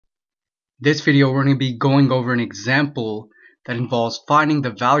This video we're going to be going over an example that involves finding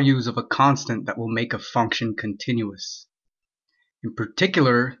the values of a constant that will make a function continuous. In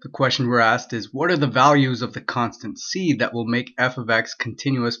particular, the question we're asked is, what are the values of the constant c that will make f of x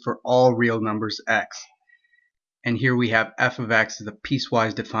continuous for all real numbers x? And here we have f of x as a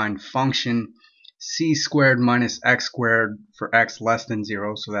piecewise defined function, c squared minus x squared for x less than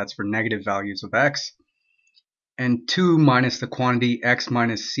 0, so that's for negative values of x, and 2 minus the quantity x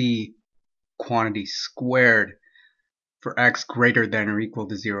minus c quantity squared for x greater than or equal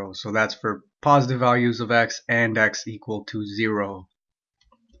to 0. So that's for positive values of x and x equal to 0.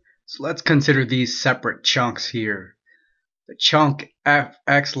 So let's consider these separate chunks here. The chunk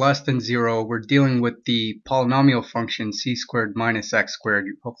x less than 0, we're dealing with the polynomial function c squared minus x squared.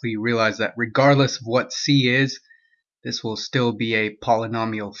 Hopefully you realize that regardless of what c is, this will still be a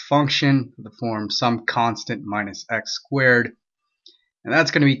polynomial function of the form some constant minus x squared. And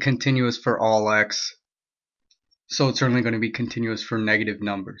that's going to be continuous for all x. So it's certainly going to be continuous for negative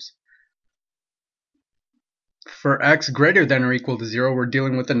numbers. For x greater than or equal to 0, we're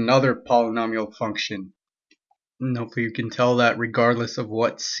dealing with another polynomial function. And hopefully you can tell that regardless of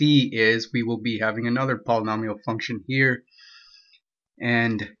what c is, we will be having another polynomial function here.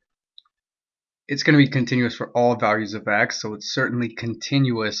 And it's going to be continuous for all values of x, so it's certainly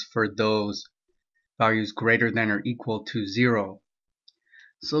continuous for those values greater than or equal to 0.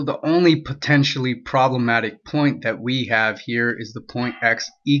 So the only potentially problematic point that we have here is the point x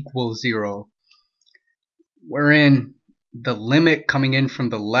equals 0, wherein the limit coming in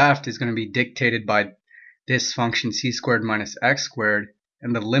from the left is going to be dictated by this function c squared minus x squared,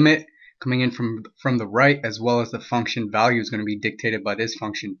 and the limit coming in from the right as well as the function value is going to be dictated by this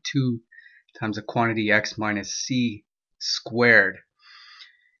function 2 times the quantity x minus c squared.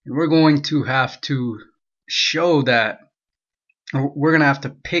 And we're going to have to show that we're going to have to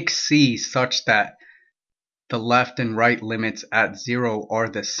pick c such that the left and right limits at 0 are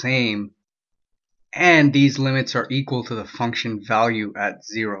the same, and these limits are equal to the function value at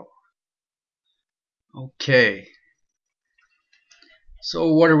 0. Okay,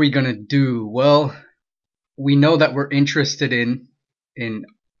 so what are we going to do? Well, we know that we're interested in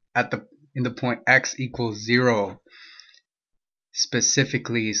the point x equals 0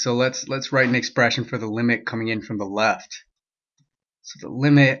 specifically, so let's write an expression for the limit coming in from the left. So the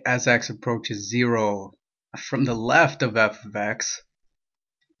limit as x approaches 0 from the left of f of x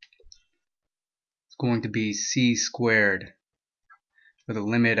is going to be c squared for the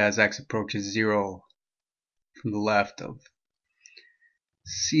limit as x approaches 0 from the left of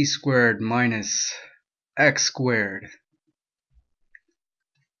c squared minus x squared.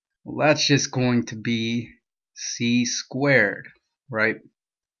 Well, that's just going to be c squared, right?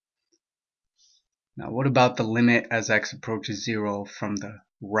 Now what about the limit as x approaches 0 from the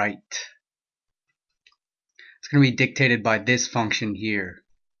right? It's going to be dictated by this function here.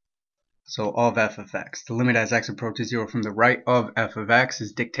 So of f of x. The limit as x approaches 0 from the right of f of x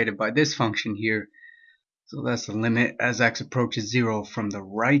is dictated by this function here. So that's the limit as x approaches 0 from the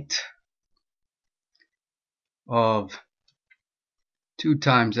right of 2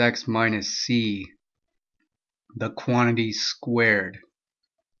 times x minus c, the quantity squared.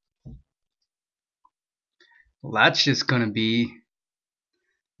 Well, that's just going to be,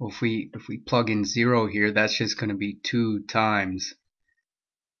 if we plug in 0 here, that's just going to be 2 times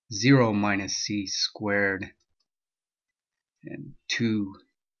 0 minus c squared and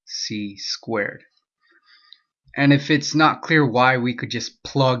 2c squared. And if it's not clear why we could just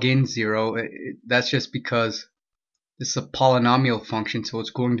plug in 0, that's just because this is a polynomial function, so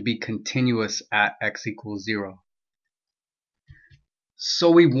it's going to be continuous at x equals 0. So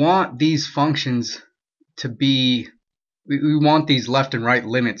we want these functions to be, we want these left and right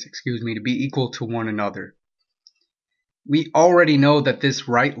limits, to be equal to one another. We already know that this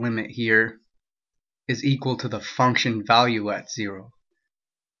right limit here is equal to the function value at 0.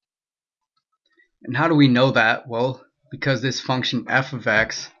 And how do we know that? Well, because this function f of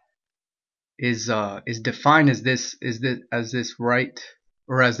x is defined as this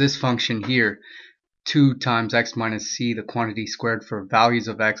function here, 2 times x minus c, the quantity squared for values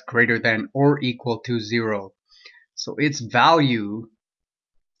of x greater than or equal to 0. So its value,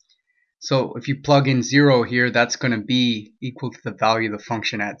 so if you plug in 0 here, that's going to be equal to the value of the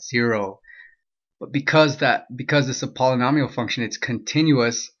function at 0. But because it's a polynomial function, it's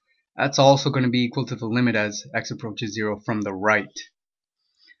continuous, that's also going to be equal to the limit as x approaches 0 from the right.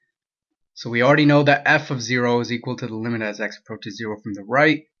 So we already know that f of 0 is equal to the limit as x approaches 0 from the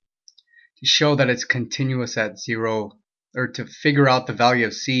right. To show that it's continuous at 0, or to figure out the value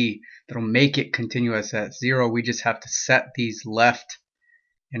of c that'll make it continuous at 0, we just have to set these left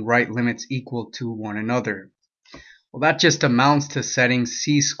and right limits equal to one another. Well, that just amounts to setting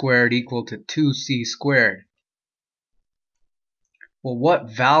c squared equal to 2c squared. Well,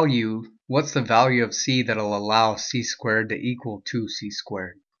 what's the value of c that'll allow c squared to equal 2c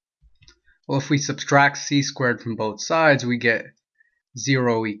squared? Well, if we subtract c squared from both sides, we get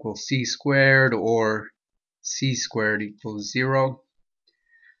 0 equals c squared, or c squared equals 0.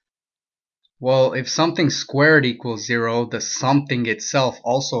 Well, if something squared equals 0, the something itself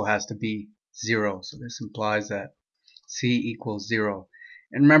also has to be 0. So this implies that c equals 0.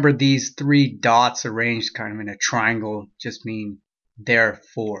 And remember, these three dots arranged kind of in a triangle just mean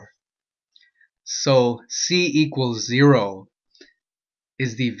therefore. So c equals 0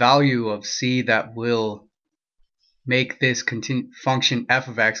 is the value of c that will make this function f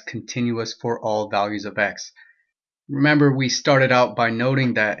of x continuous for all values of x. Remember, we started out by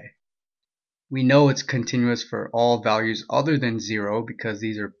noting that we know it's continuous for all values other than 0 because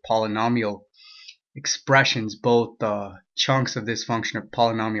these are polynomial expressions. Both chunks of this function are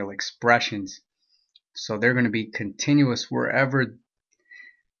polynomial expressions. So they're going to be continuous wherever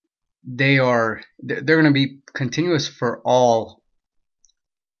they are. They're going to be continuous for all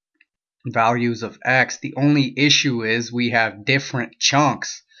values of x. The only issue is we have different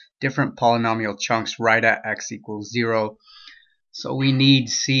chunks, different polynomial chunks right at x equals 0. So we need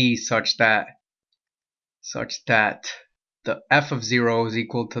c such that the f of 0 is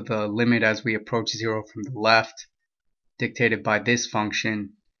equal to the limit as we approach 0 from the left, dictated by this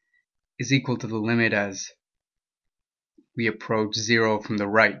function, is equal to the limit as we approach 0 from the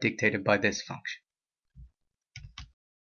right, dictated by this function.